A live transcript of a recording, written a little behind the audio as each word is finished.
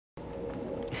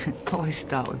always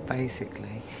start with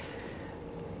basically,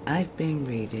 I've been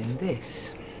reading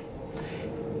this,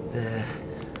 the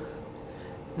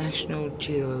National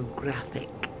Geographic,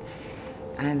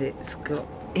 and it's got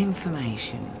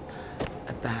information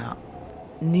about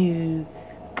new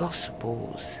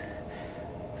Gospels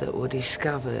that were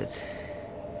discovered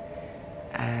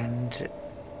and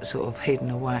sort of hidden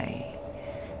away.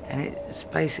 And it's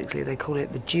basically, they call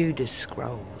it the Judas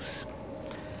scrolls.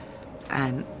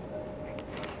 And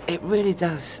it really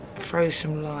does throw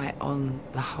some light on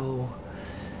the whole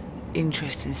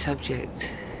interesting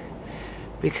subject,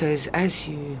 because as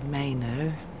you may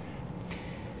know,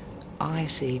 I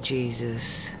see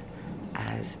Jesus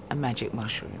as a magic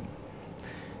mushroom,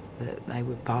 that they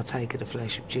would partake of the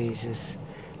flesh of Jesus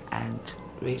and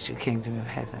reach the kingdom of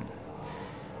heaven.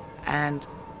 And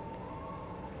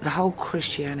the whole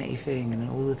Christianity thing and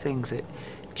all the things that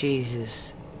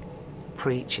Jesus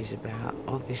preaches about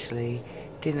obviously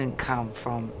didn't come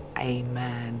from a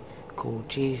man called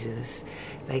Jesus.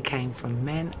 They came from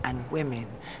men and women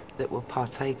that were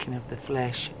partaking of the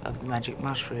flesh of the magic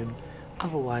mushroom,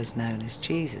 otherwise known as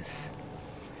Jesus.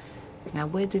 Now,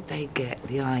 where did they get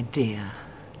the idea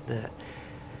that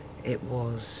it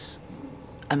was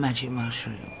a magic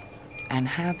mushroom? And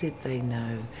how did they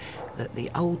know that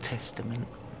the Old Testament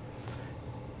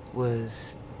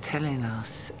was telling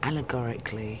us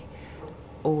allegorically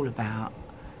all about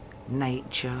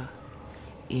nature,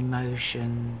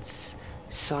 emotions,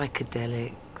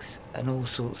 psychedelics, and all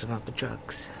sorts of other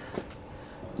drugs?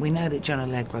 We know that John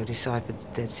Allegro deciphered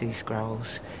the Dead Sea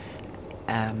Scrolls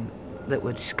that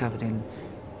were discovered in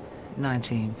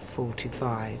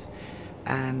 1945,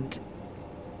 and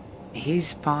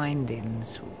his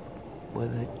findings were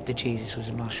that Jesus was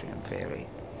a mushroom theory.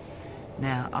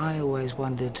 Now, I always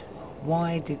wondered,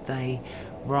 why did they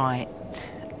write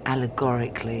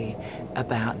allegorically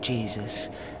about Jesus,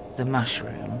 the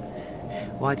mushroom?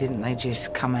 Why didn't they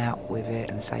just come out with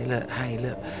it and say, look, hey,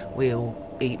 look, we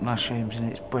all eat mushrooms and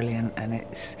it's brilliant, and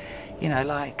it's, you know,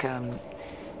 like, I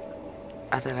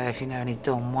don't know if you know any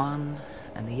Don Juan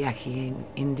and the Yaqui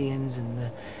Indians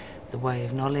and the way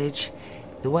of knowledge.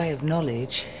 The way of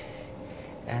knowledge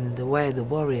and the way of the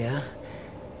warrior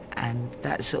and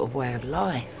that sort of way of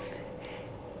life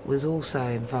was also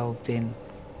involved in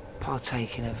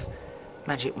partaking of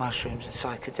magic mushrooms and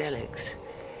psychedelics,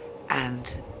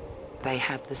 and they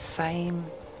have the same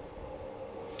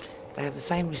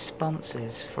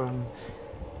responses from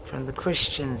the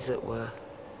Christians that were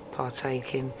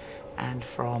partaking and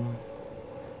from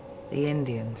the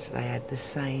Indians. They had the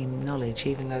same knowledge,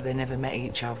 even though they never met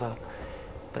each other,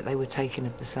 but they were taking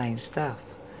of the same stuff.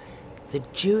 The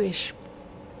Jewish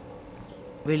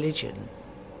religion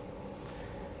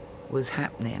was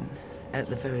happening at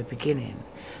the very beginning,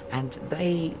 and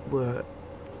they were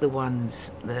the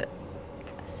ones that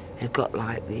had got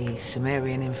like the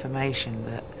Sumerian information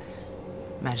that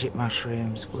magic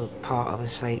mushrooms were part of a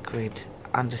sacred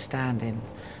understanding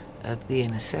of the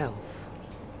inner self.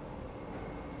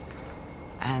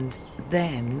 And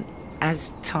then,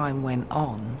 as time went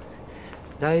on,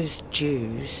 those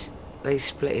Jews, they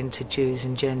split into Jews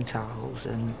and Gentiles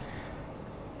and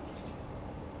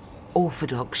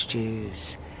Orthodox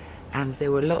Jews, and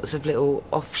there were lots of little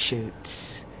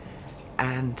offshoots,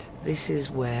 and this is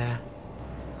where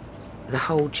the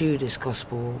whole Judas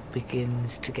gospel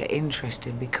begins to get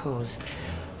interesting, because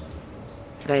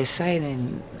they're saying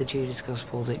in the Judas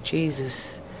gospel that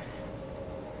Jesus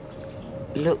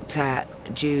looked at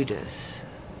Judas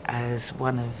as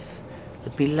one of the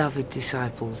beloved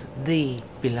disciples, the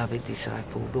beloved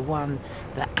disciple, the one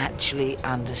that actually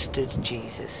understood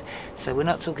Jesus. So we're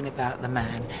not talking about the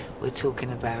man, we're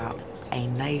talking about a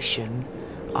nation,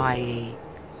 i.e.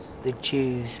 the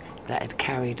Jews that had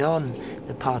carried on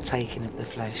the partaking of the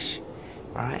flesh,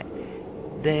 right?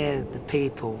 They're the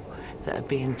people that are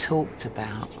being talked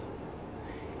about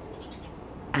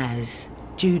as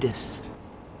Judas.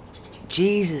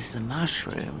 Jesus the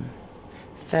mushroom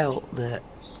felt that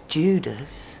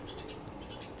Judas,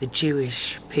 the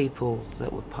Jewish people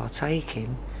that were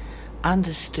partaking,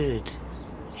 understood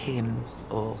him,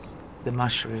 or the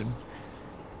mushroom,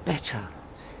 better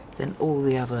than all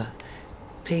the other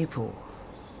people.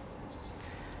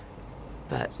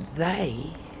 But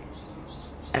they,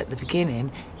 at the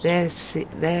beginning, their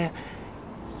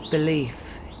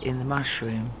belief in the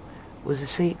mushroom was a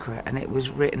secret, and it was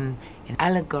written in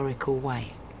allegorical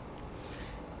way,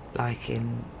 like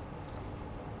in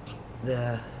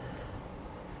the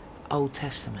Old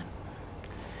Testament.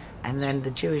 And then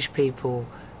the Jewish people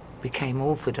became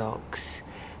Orthodox,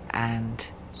 and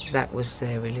that was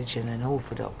their religion, an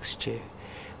Orthodox Jew.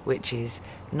 which is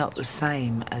not the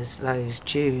same as those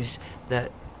Jews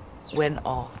that went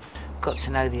off, got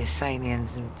to know the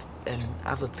Essenians and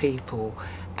other people,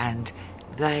 and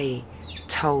they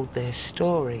told their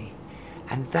story.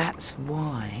 And that's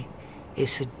why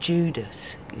it's a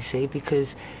Judas, you see,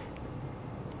 because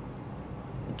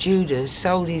Judas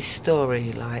sold his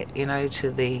story, like, you know,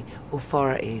 to the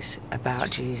authorities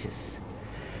about Jesus.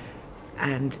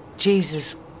 And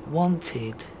Jesus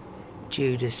wanted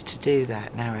Judas to do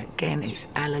that. Now again, it's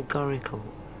allegorical.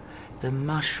 The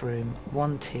mushroom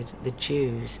wanted the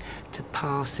Jews to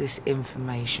pass this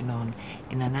information on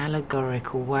in an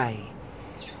allegorical way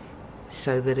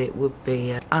so that it would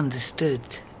be understood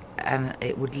and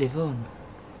it would live on.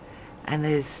 And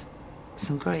there's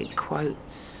some great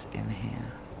quotes in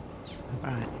here.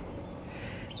 Right.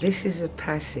 This is a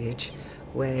passage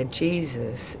where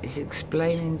Jesus is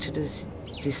explaining to the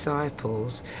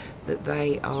disciples that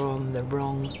they are on the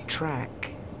wrong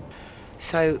track.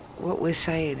 So what we're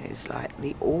saying is, like,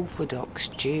 the Orthodox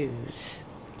Jews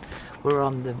were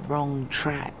on the wrong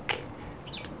track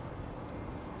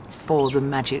for the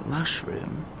magic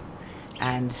mushroom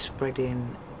and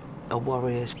spreading a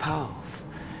warrior's path.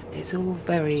 It's all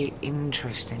very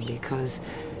interesting because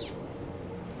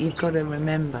you've got to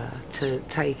remember to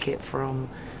take it from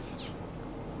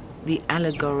the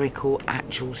allegorical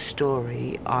actual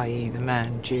story, i.e. the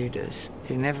man Judas,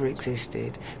 who never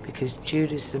existed, because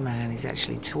Judas the man is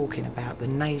actually talking about the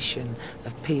nation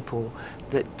of people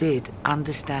that did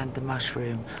understand the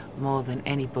mushroom more than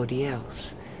anybody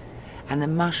else. And the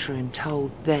mushroom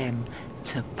told them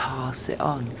to pass it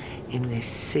on in this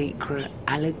secret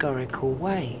allegorical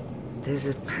way. There's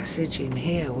a passage in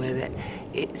here where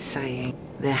it's saying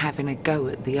they're having a go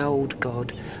at the old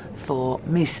God for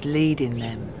misleading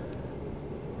them.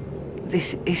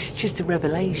 This is just a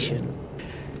revelation.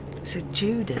 So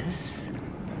Judas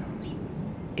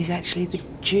is actually the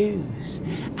Jews.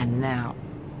 And now,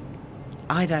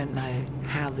 I don't know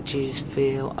how the Jews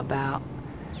feel about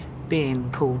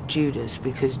being called Judas,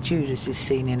 because Judas is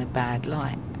seen in a bad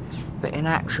light. But in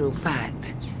actual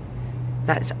fact,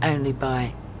 that's only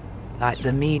by, like,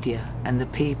 the media and the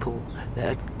people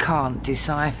that can't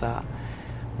decipher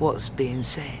what's being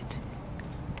said.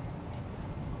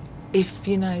 If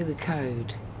you know the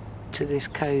code to this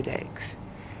codex,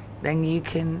 then you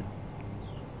can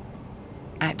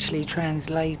actually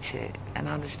translate it and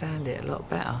understand it a lot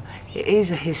better. It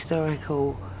is a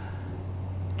historical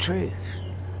truth,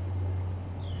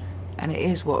 and it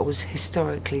is what was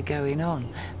historically going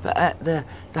on, but at the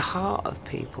heart of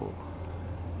people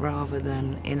rather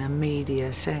than in a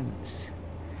media sense.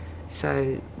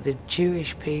 So the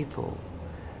Jewish people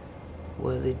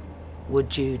were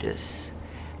Judas,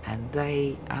 and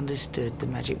they understood the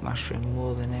magic mushroom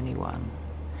more than anyone.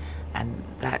 And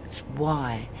that's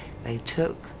why they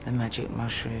took the magic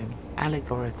mushroom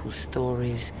allegorical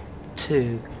stories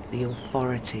to the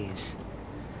authorities,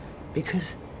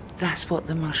 because that's what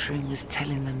the mushroom was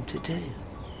telling them to do.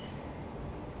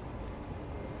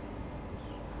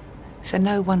 So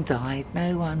no one died,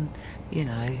 no one, you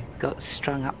know, got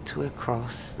strung up to a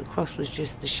cross. The cross was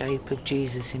just the shape of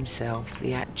Jesus himself,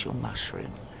 the actual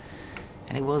mushroom.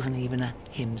 And it wasn't even a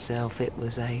himself, it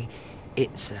was a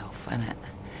itself, innit?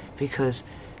 Because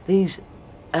these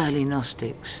early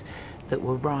Gnostics that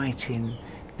were writing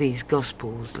these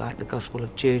Gospels, like the Gospel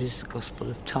of Judas, the Gospel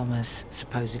of Thomas,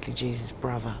 supposedly Jesus'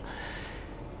 brother,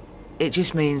 it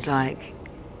just means, like,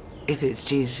 if it's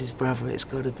Jesus' brother, it's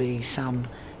got to be some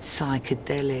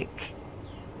psychedelic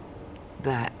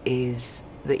that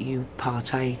you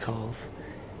partake of,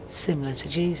 similar to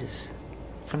Jesus,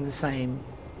 from the same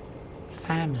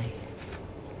family,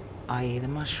 i.e. the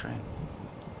mushroom.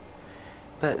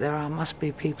 But must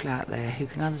be people out there who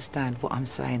can understand what I'm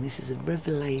saying. This is a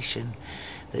revelation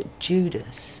that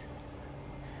Judas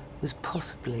was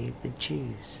possibly the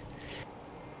Jews.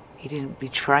 He didn't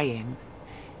betray him.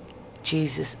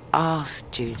 Jesus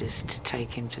asked Judas to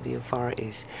take him to the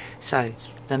authorities. So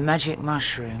the magic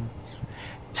mushroom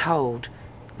told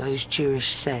those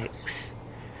Jewish sects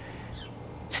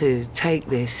to take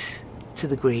this to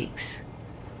the Greeks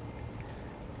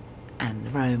and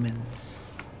the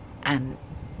Romans and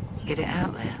get it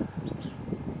out there.